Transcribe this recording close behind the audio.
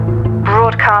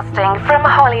Broadcasting from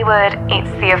Hollywood, it's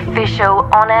the official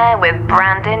On Air with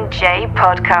Brandon J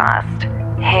podcast.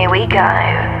 Here we go.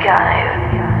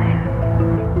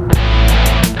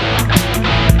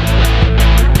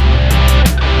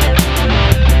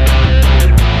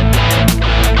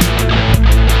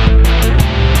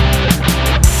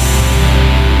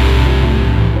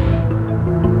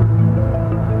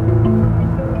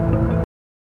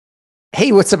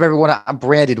 Hey, what's up, everyone? I'm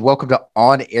Brandon. Welcome to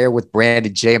On Air with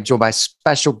Brandon J. I'm joined by a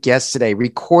special guest today,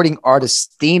 recording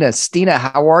artist Stina. Stina,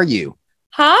 how are you?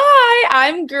 Hi,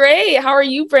 I'm great. How are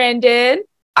you, Brandon?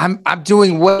 I'm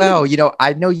doing well.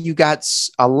 I know you got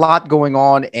a lot going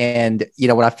on, and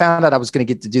when I found out I was going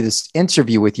to get to do this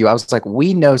interview with you, I was like,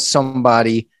 we know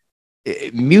somebody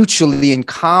mutually in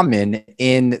common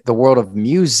in the world of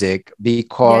music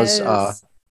because Yes.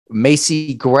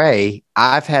 Macy Gray,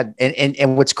 I've had,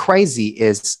 and what's crazy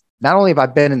is not only have I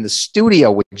been in the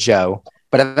studio with Joe,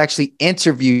 but I've actually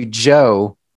interviewed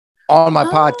Joe on my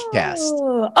podcast.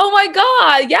 Oh my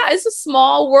God. Yeah, it's a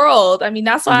small world. I mean,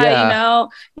 that's why, Yeah,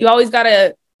 you always got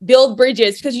to build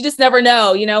bridges because you just never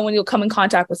know, when you'll come in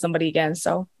contact with somebody again.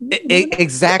 So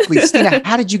exactly. Stina,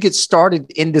 how did you get started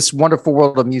in this wonderful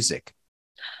world of music?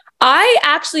 I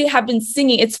actually have been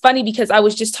singing. It's funny because I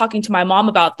was just talking to my mom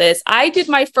about this. I did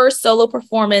my first solo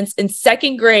performance in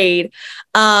second grade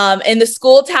in the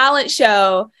school talent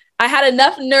show. I had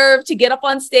enough nerve to get up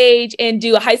on stage and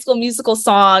do a High School Musical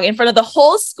song in front of the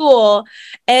whole school.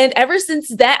 And ever since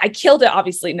then, I killed it,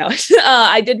 obviously. No,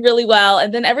 I did really well.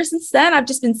 And then ever since then, I've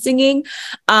just been singing.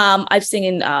 I've sung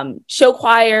in show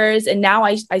choirs, and now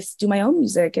I do my own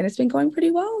music, and it's been going pretty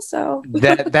well. So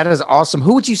That is awesome.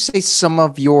 Who would you say some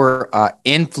of your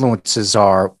influences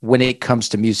are when it comes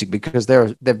to music? Because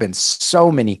there've been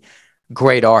so many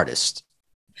great artists.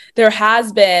 there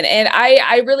has been. And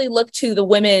I really look to the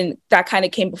women that kind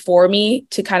of came before me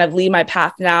to kind of lead my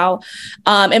path now.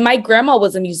 And my grandma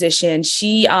was a musician.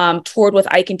 She toured with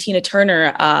Ike and Tina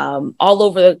Turner all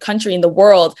over the country and the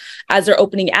world as their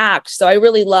opening act. So I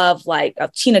really love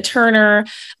Tina Turner,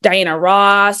 Diana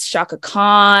Ross, Shaka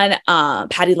Khan,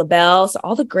 Patti LaBelle. So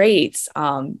all the greats.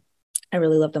 I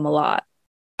really love them a lot.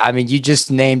 I mean, you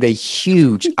just named a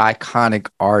huge iconic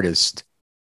artist,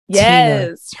 Tina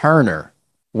Yes. Turner.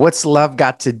 What's love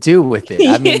got to do with it?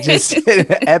 I mean, just an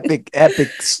epic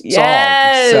song.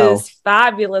 Yes.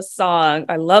 Fabulous song.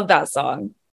 I love that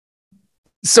song.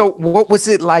 So what was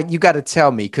it like? You got to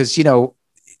tell me, because,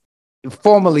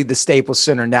 formerly the Staples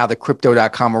Center, now the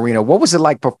Crypto.com Arena. What was it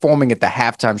like performing at the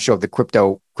halftime show of the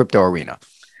Crypto Arena?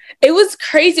 It was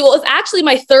crazy. Well, it's actually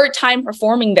my third time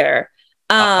performing there.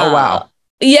 Oh, wow.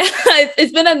 Yeah,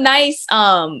 it's been a nice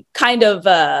kind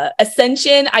of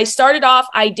ascension. I started off,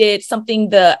 I did something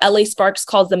the LA Sparks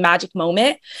calls the Magic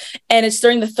Moment. And it's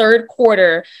during the third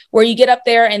quarter where you get up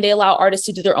there and they allow artists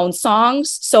to do their own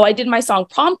songs. So I did my song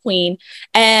Prom Queen.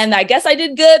 And I guess I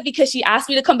did good because she asked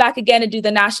me to come back again and do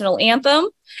the national anthem.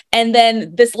 And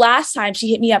then this last time she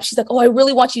hit me up, she's like, oh, I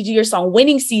really want you to do your song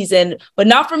Winning Season, but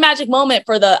not for Magic Moment,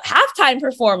 for the halftime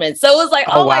performance. So it was like,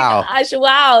 oh wow. my gosh,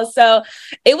 wow. So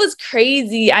it was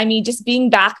crazy. I mean, just being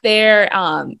back there,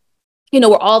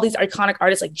 where all these iconic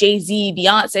artists like Jay-Z,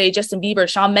 Beyonce, Justin Bieber,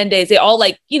 Shawn Mendes, they all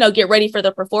get ready for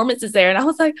the performances there. And I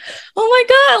was like, oh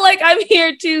my God, I'm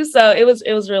here too. So it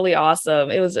was really awesome.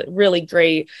 It was really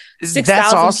great.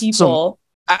 6,000 awesome. people.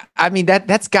 I mean,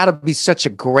 that's got to be such a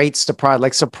great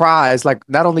surprise. Like,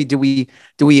 not only do we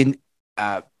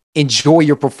enjoy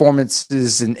your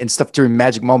performances and stuff during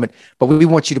Magic Moment, but we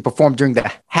want you to perform during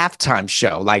the halftime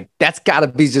show. Like, that's got to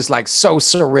be just so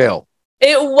surreal.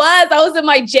 It was. I was in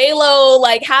my J-Lo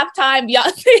halftime,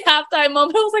 Beyonce halftime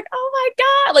moment. I was like, oh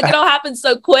my God, it all happened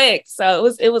so quick. So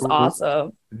it was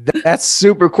awesome. That's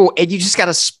super cool. And you just got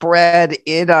a spread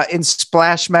in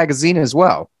Splash Magazine as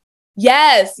well.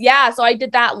 Yes. Yeah. So I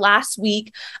did that last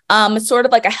week. It's sort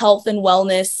of like a health and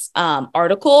wellness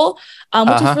article,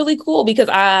 which is really cool because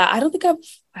I don't think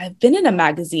I've been in a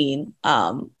magazine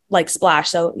like Splash.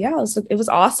 So yeah, it was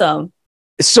awesome.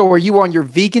 So are you on your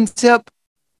vegan tip?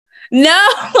 No,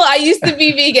 I used to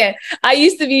be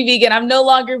vegan. I'm no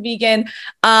longer vegan.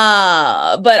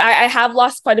 But I have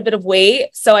lost quite a bit of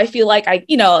weight. So I feel like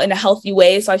in a healthy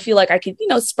way. So I feel like I could,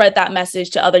 spread that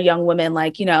message to other young women,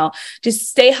 just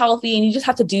stay healthy and you just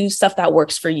have to do stuff that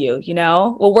works for you.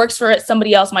 What works for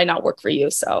somebody else might not work for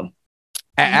you. So.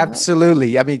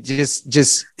 Absolutely. I mean,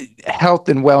 just health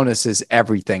and wellness is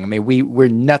everything. I mean, we're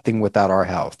nothing without our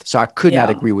health. So I could not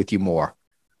agree with you more.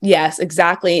 Yes,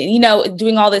 exactly. And,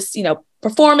 doing all this,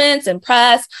 performance and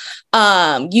press,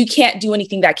 you can't do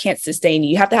anything that can't sustain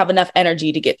you. You have to have enough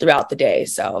energy to get throughout the day.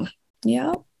 So,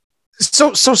 yeah.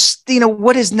 So Stina,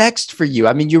 what is next for you?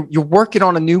 I mean, you're working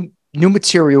on a new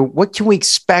material. What can we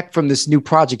expect from this new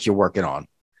project you're working on?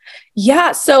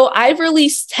 Yeah, so I've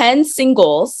released 10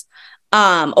 singles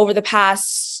over the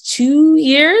past 2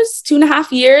 years,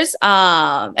 2.5 years.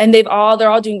 And they're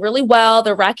all doing really well.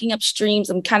 They're racking up streams.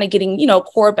 I'm kind of getting,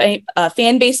 core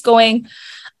fan base going.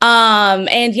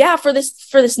 And yeah, for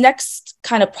this next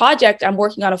kind of project, I'm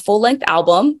working on a full-length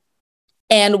album.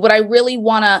 And what I really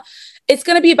want to, it's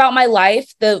going to be about my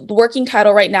life. The working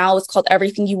title right now is called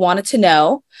Everything You Wanted to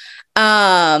Know.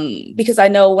 Because I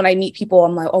know when I meet people,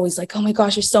 I'm always like, oh my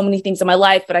gosh, there's so many things in my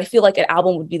life, but I feel like an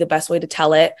album would be the best way to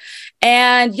tell it.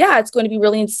 And yeah, it's going to be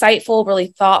really insightful, really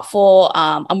thoughtful.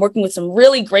 I'm working with some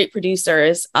really great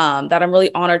producers that I'm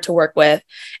really honored to work with,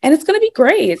 and it's going to be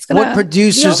great. What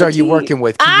producers are you working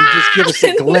with? Can you just give us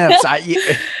a glimpse?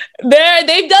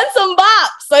 They've done some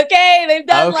bops, okay? They've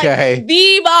done like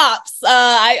the bops.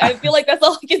 I feel like that's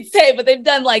all I can say, but they've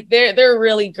done they're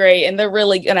really great, and they're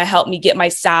really gonna help me get my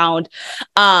sound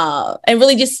and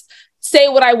really just say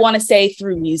what I want to say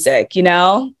through music,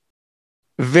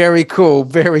 Very cool,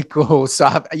 very cool. So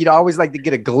I always like to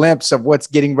get a glimpse of what's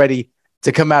getting ready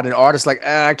to come out. An artist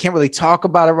I can't really talk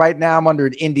about it right now. I'm under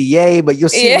an NDA, but you'll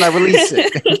see when I release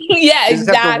it. Yeah,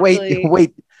 exactly. Have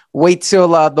to wait till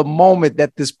the moment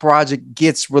that this project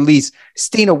gets released.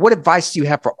 Stina, what advice do you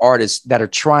have for artists that are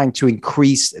trying to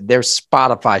increase their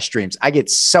Spotify streams? I get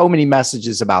so many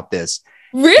messages about this.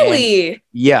 Really? And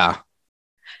yeah.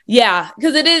 Yeah,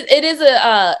 because it is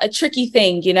a tricky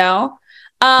thing,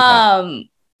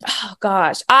 Oh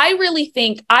gosh, I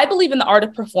believe in the art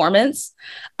of performance.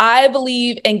 I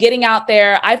believe in getting out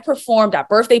there. I've performed at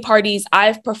birthday parties.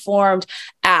 I've performed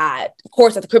of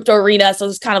course, at the crypto arena. So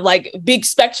it's kind of like big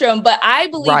spectrum, but I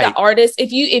believe that artists,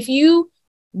 if you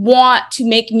want to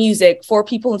make music for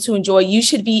people to enjoy, you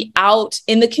should be out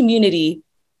in the community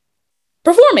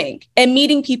performing and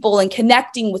meeting people and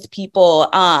connecting with people.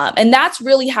 And that's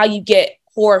really how you get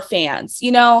core fans,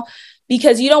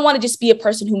 because you don't want to just be a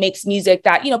person who makes music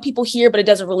that, people hear, but it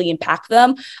doesn't really impact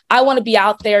them. I want to be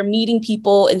out there meeting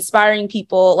people, inspiring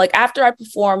people. Like after I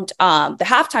performed the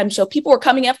halftime show, people were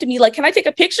coming up to me like, can I take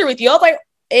a picture with you? I was like,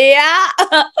 yeah.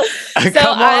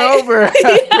 Come on over.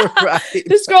 Right.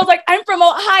 This girl's like, I'm from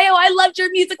Ohio. I loved your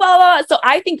music, blah, blah, blah. So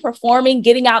I think performing,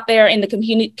 getting out there in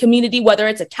the community, whether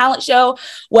it's a talent show,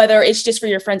 whether it's just for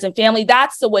your friends and family,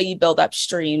 that's the way you build up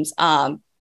streams.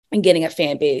 And getting a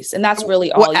fan base. And that's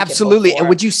really all. Absolutely. And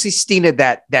would you see, Stina,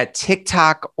 that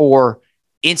TikTok or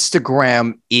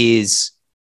Instagram is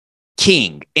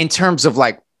king in terms of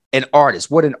like an artist,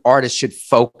 what an artist should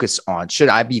focus on? Should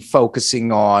I be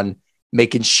focusing on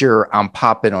making sure I'm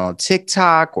popping on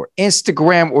TikTok or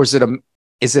Instagram, or is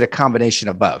it a combination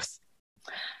of both?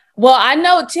 Well, I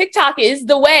know TikTok is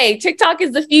the way. TikTok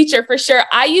is the future for sure.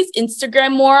 I use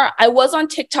Instagram more. I was on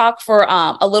TikTok for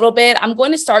a little bit. I'm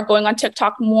going to start going on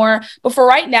TikTok more. But for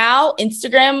right now,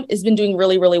 Instagram has been doing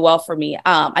really, really well for me.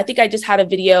 I think I just had a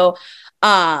video.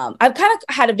 I've kind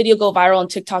of had a video go viral on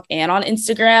TikTok and on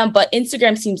Instagram, but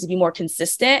Instagram seems to be more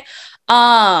consistent.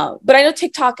 But I know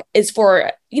TikTok is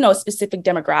for, a specific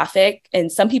demographic, and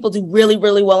some people do really,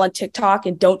 really well on TikTok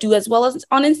and don't do as well as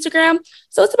on Instagram.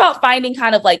 So it's about finding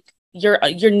kind of like your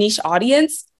niche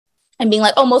audience and being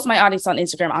like, oh, most of my audience on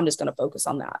Instagram, I'm just going to focus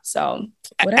on that. So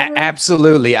whatever.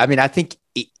 Absolutely. I mean, I think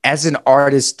as an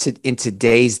artist in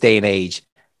today's day and age,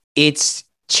 it's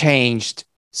changed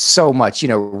so much.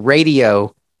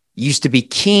 Radio used to be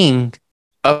king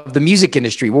of the music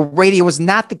industry. Well, radio is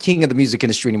not the king of the music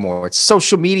industry anymore. It's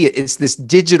social media. It's this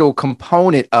digital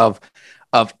component of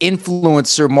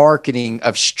influencer marketing,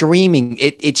 of streaming.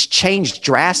 It's changed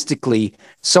drastically.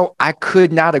 So I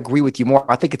could not agree with you more.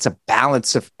 I think it's a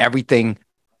balance of everything,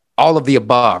 all of the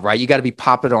above, right? You got to be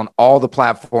popping on all the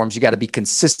platforms. You got to be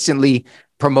consistently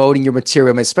promoting your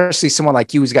material, especially someone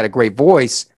like you who's got a great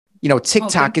voice.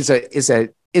 TikTok is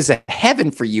a heaven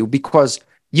for you because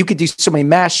you could do so many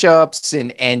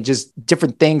mashups and just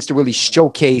different things to really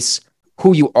showcase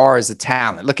who you are as a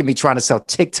talent. Look at me trying to sell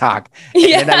TikTok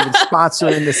and not even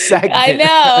sponsoring the segment.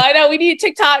 I know. We need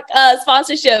TikTok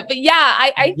sponsorship, but yeah,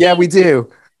 I think, yeah, we do.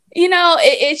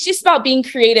 It's just about being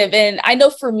creative. And I know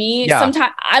for me,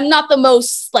 sometimes I'm not the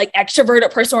most like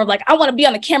extroverted person where I'm like, I want to be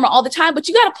on the camera all the time, but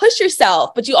you got to push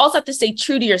yourself, but you also have to stay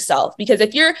true to yourself, because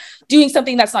if you're doing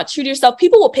something that's not true to yourself,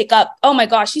 people will pick up, oh my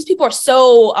gosh, these people are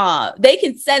so, they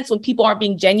can sense when people aren't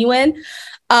being genuine.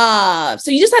 So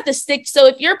you just have to stick. So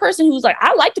if you're a person who's like,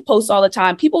 I like to post all the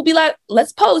time, people will be like,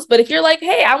 let's post. But if you're like,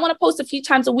 hey, I want to post a few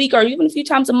times a week or even a few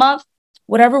times a month,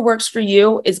 whatever works for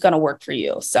you is going to work for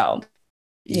you. So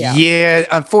Yeah,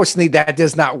 unfortunately, that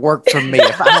does not work for me.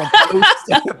 If I don't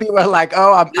post, people are like,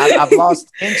 "Oh, I've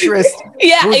lost interest."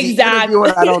 Yeah, Who's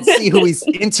exactly. I don't see who he's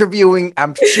interviewing.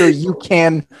 I'm sure you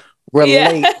can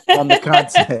relate on the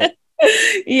content.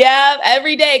 Yeah,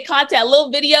 every day content, a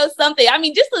little video, something. I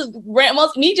mean, just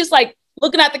most me just like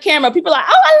looking at the camera. People are like,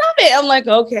 "Oh, I love it." I'm like,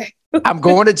 okay. I'm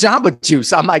going to Jamba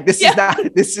Juice. I'm like, this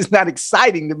is not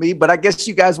exciting to me, but I guess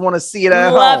you guys want to see it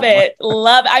at Love home. it.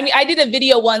 Love it. I mean, I did a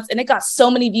video once and it got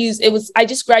so many views. I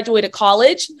just graduated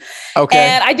college. Okay.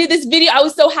 And I did this video. I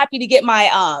was so happy to get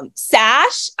my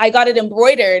sash. I got it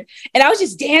embroidered and I was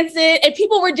just dancing and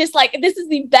people were just like, this is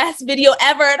the best video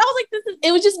ever. And I was like,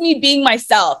 it was just me being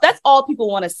myself. That's all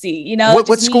people want to see, you know?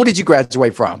 What school did you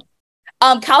graduate from?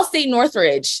 Cal State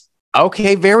Northridge.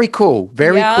 Okay. Very cool.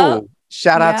 Very cool.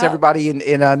 Shout out to everybody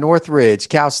in Northridge,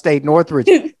 Cal State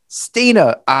Northridge.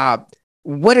 Stina,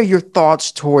 what are your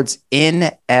thoughts towards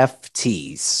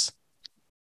NFTs?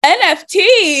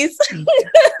 NFTs?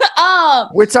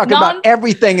 We're talking about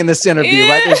everything in this interview,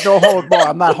 right? There's no hold bar.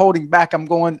 I'm not holding back. I'm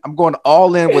going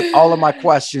all in with all of my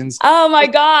questions. Oh my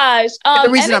gosh. The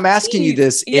reason NFTs, I'm asking you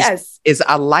this is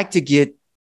I like to get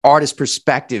artist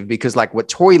perspective because like what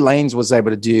Tory Lanez was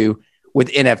able to do with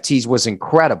NFTs was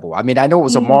incredible. I mean, I know it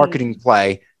was a marketing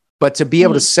play, but to be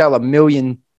able to sell 1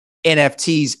 million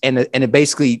NFTs and it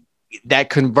basically that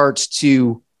converts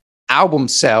to album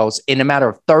sales in a matter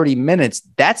of 30 minutes,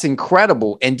 that's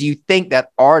incredible. And do you think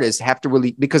that artists have to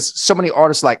really, because so many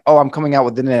artists like, oh, I'm coming out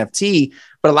with an NFT,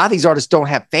 but a lot of these artists don't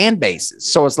have fan bases.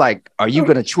 So it's like, are you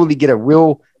going to truly get a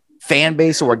real fan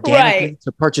base or organically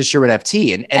to purchase your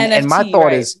NFT? And my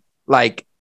thought is like,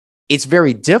 it's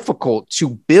very difficult to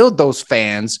build those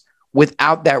fans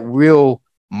without that real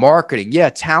marketing. Yeah,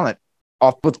 talent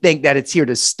often think that it's here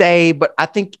to stay, but I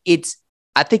think it's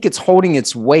holding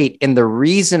its weight. And the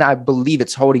reason I believe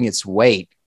it's holding its weight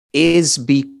is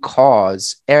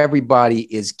because everybody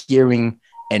is gearing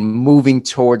and moving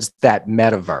towards that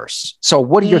metaverse. So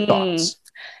what are your thoughts?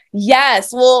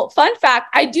 Yes. Well, fun fact,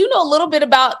 I do know a little bit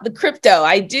about the crypto.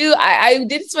 I did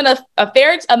spend a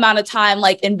fair amount of time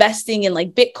like investing in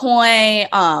like Bitcoin,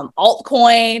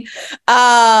 altcoin. It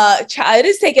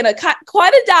has taken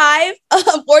quite a dive,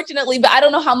 unfortunately, but I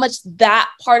don't know how much that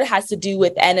part has to do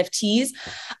with NFTs.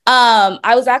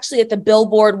 I was actually at the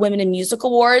Billboard Women in Music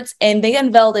Awards and they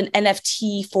unveiled an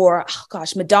NFT for,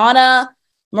 Madonna,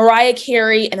 Mariah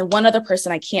Carey, and then one other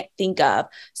person I can't think of.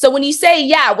 So when you say,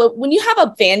 when you have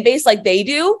a fan base like they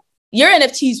do, your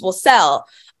NFTs will sell.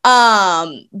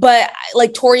 But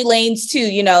like Tory Lanez too,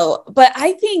 but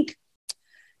I think,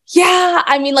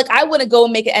 I mean, like I want to go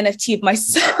and make an NFT of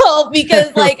myself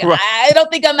because like, I don't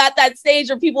think I'm at that stage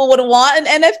where people would want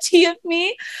an NFT of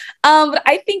me. But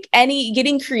I think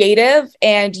getting creative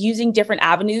and using different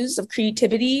avenues of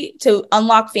creativity to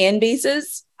unlock fan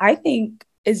bases, I think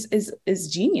is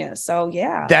genius. So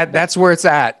that's where it's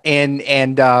at.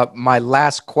 And my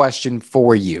last question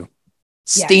for you,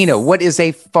 Stina, what is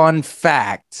a fun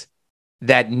fact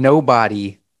that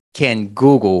nobody can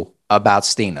Google about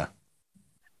Stina?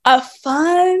 A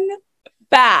fun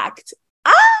fact.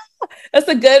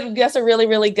 That's a really,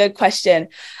 really good question.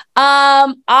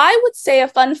 I would say a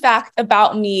fun fact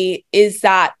about me is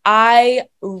that I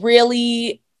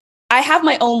have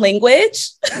my own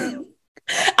language.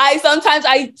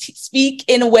 I speak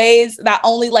in ways that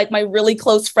only like my really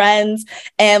close friends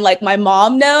and like my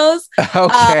mom knows. Okay.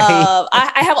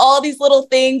 I have all these little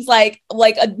things like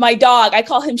my dog, I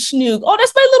call him Schnoog. Oh,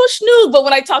 that's my little Schnoog. But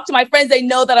when I talk to my friends, they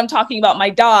know that I'm talking about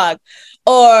my dog.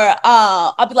 Or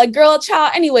I'll be like, girl,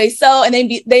 child. Anyway, so, and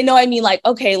they know I mean like,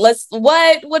 okay, what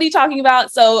are you talking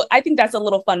about? So I think that's a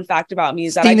little fun fact about me.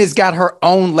 Is that Stina's got her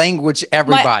own language,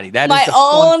 everybody. That is my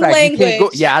own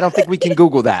language. I don't think we can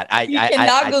Google that. You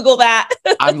cannot Google that.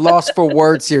 I'm lost for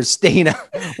words here, Stina.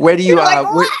 Where do you,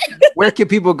 where can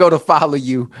people go to follow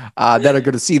you that are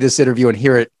going to see this interview and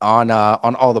hear it on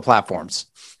all the platforms?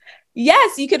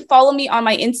 Yes, you could follow me on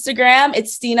my Instagram.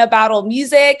 It's Stina Battle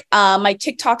Music. My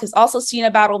TikTok is also Stina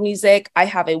Battle Music. I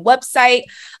have a website,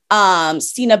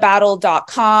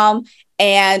 stinabattle.com.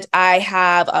 And I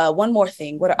have one more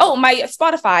thing. My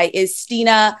Spotify is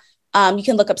Stina. You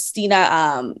can look up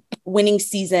Stina Winning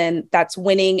Season. That's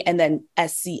winning and then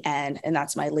SCN. And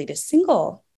that's my latest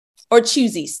single. Or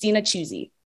Choosy, Stina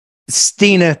Choosy.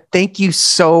 Stina, thank you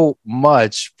so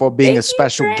much for being a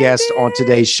special guest on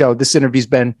today's show. This interview's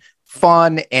been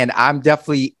fun, and I'm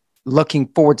definitely looking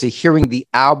forward to hearing the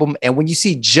album. And when you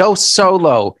see Joe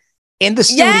Solo in the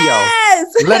studio,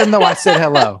 let him know I said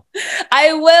hello.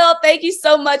 I will. Thank you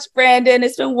so much, Brandon.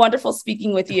 It's been wonderful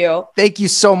speaking with you. Thank you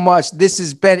so much. This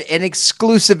has been an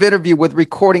exclusive interview with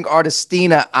recording artist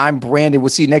Stina. I'm Brandon. We'll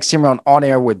see you next time on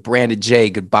Air with Brandon J.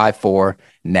 Goodbye for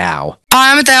now.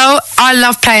 Hi, I'm Adele. I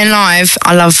love playing live.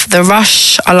 I love the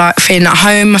rush. I like feeling at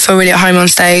home. I feel really at home on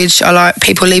stage. I like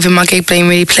people leaving my gig being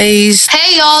really pleased.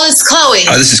 Hey y'all, it's Chloe.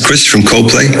 Hi, this is Chris from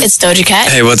Coldplay. It's Doja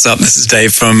Cat. Hey, what's up? This is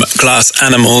Dave from Glass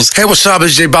Animals. Hey, what's up?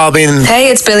 It's J Balvin.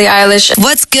 Hey, it's Billie Eilish.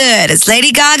 What's good? It's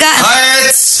Lady Gaga. Hi,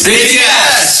 it's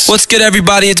BTS. What's good,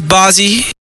 everybody? It's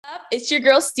Bozzy. It's your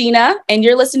girl, Stina, and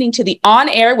you're listening to the On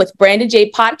Air with Brandon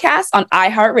J podcast on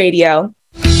iHeartRadio.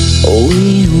 Oh,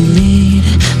 we all need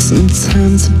some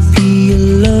time to be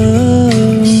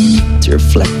alone, to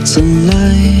reflect on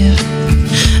life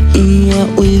and what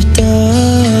we've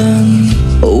done.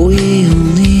 Oh, we all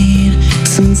need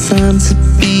some time to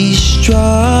be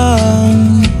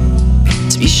strong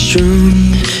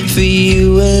for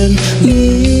you and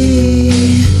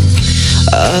me,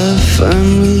 our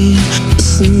family.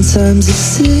 Sometimes I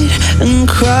sit and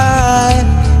cry,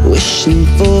 wishing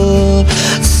for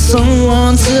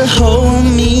someone to hold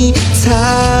me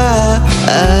tight.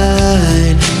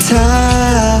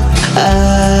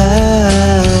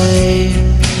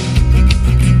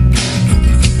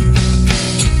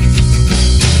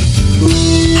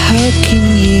 How can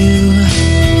you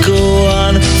go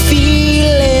on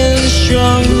feeling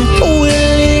strong?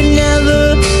 Will it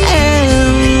never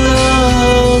end?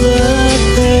 All the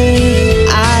pain, I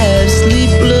have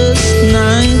sleepless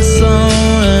nights on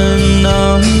and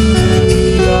on.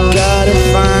 Gotta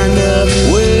find a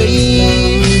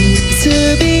way to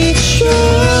be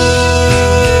strong,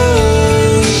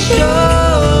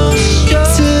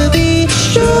 to be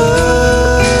strong,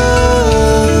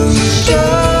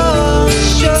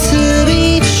 to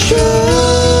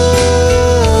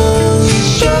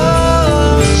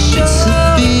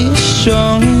be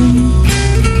strong.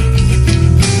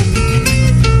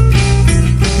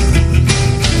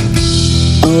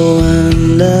 Oh,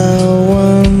 and I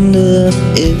wonder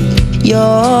if you're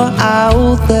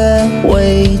out there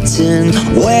waiting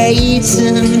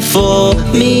for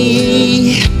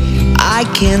me. I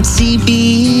can't see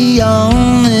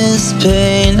beyond this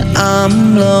pain.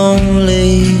 I'm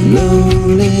lonely,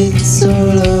 so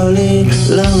lonely.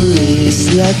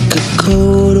 It's like a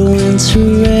cold winter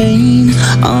rain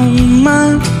on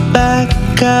my back.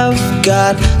 I've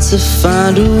got to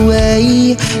find a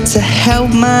way to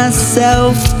help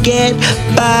myself get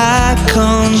back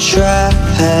on track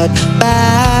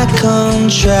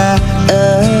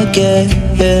again.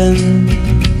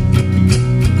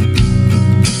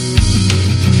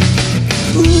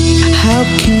 How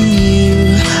can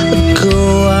you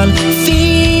go on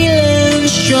feeling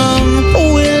strong?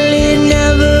 Will it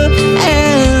never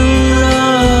end?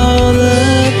 All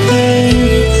the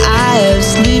pain, I have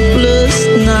sleepless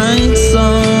nights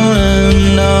on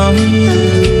and on.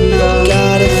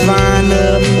 Gotta find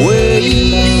a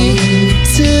way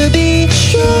to be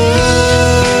strong,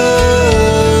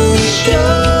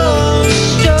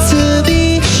 to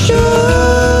be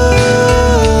strong,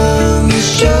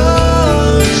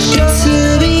 to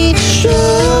be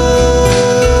strong,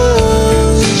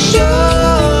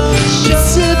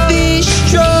 to be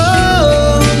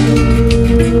strong.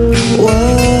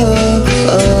 Whoa,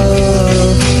 oh,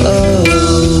 oh.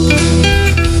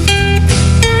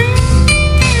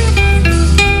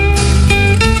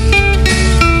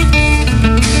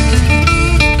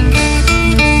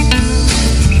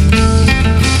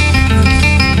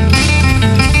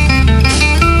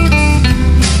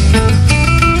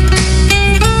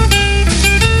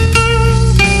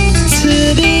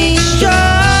 To be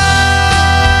strong,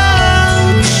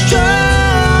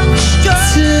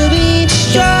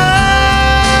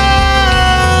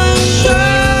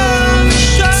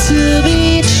 to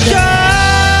be strong, to be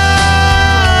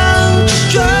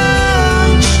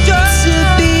to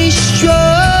be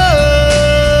strong.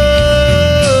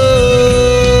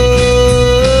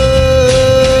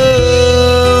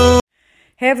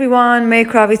 Hey everyone, May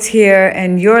Kravitz here,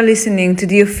 and you're listening to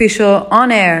the official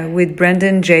On Air with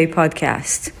Brandon J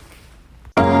podcast.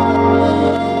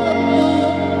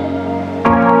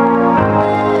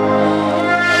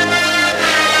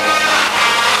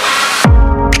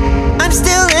 I'm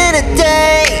still in a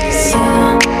daze,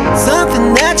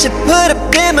 something that you put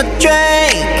up in my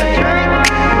drink.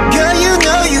 Girl, you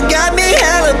know you got me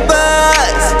hella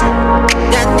buzzed.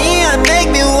 That neon make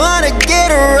me wanna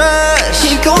get a rush.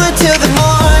 Keep going till the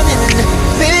morning,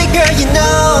 baby girl, you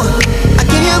know I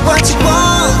give you what you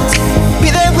want. Be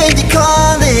there when you're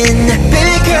calling,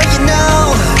 baby girl, you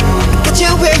know I got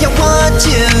you where you want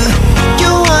you. You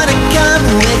wanna come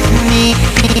with me,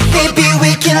 baby,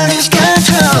 we can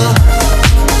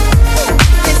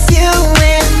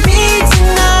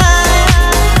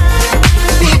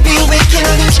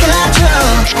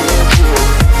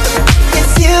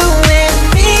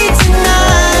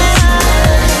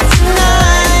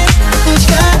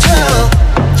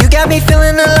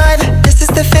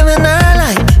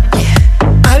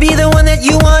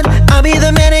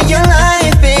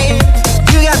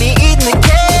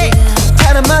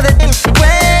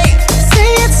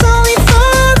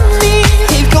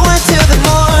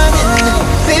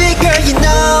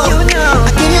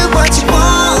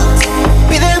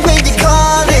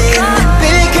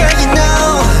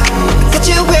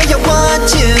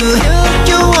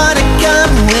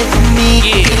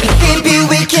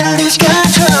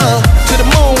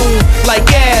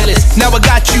Now I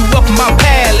got you up in my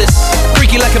palace,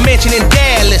 freaky like a mansion in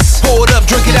Dallas. Pour it up,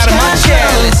 drink it out of my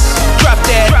chalice. Drop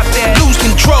that, lose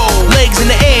control. Legs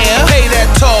in the air, pay that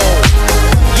toll.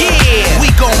 Yeah, we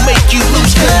gon' make you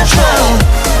lose control.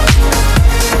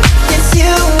 It's you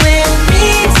and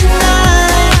me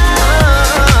tonight.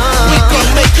 We gon'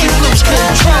 make you lose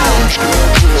control.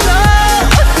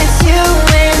 It's you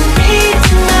and me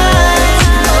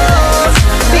tonight.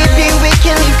 Baby, we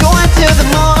can leave going till the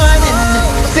morning.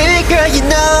 Baby girl, you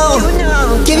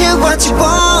know, give you what you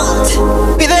want.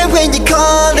 Be there when you're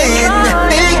calling.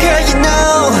 Baby girl, you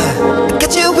know,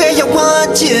 got you where I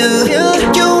want you.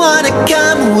 If you wanna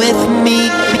come with me,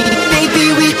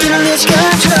 baby, we can lose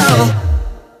control.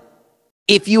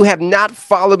 If you have not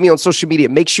followed me on social media,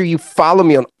 make sure you follow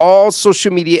me on all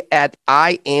social media at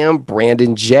I am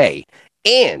Brandon J.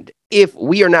 And if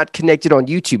we are not connected on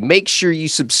YouTube, make sure you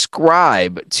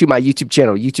subscribe to my YouTube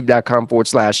channel,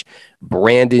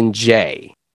 youtube.com/Brandon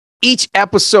J. Each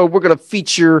episode, we're going to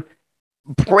feature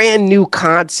brand new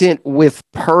content with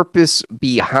purpose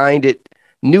behind it.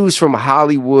 News from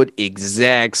Hollywood,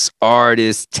 execs,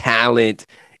 artists, talent,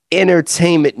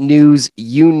 entertainment news,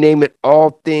 you name it,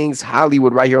 all things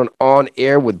Hollywood right here on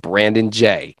Air with Brandon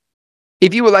J.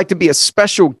 If you would like to be a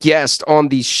special guest on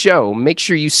the show, make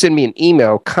sure you send me an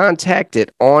email, contact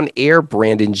at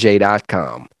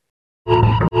onairbrandonj.com.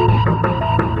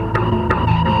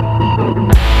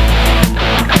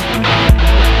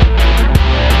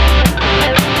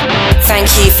 Thank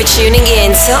you for tuning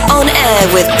in to On Air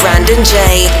with Brandon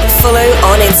J. Follow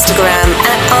on Instagram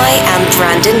at I am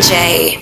Brandon J.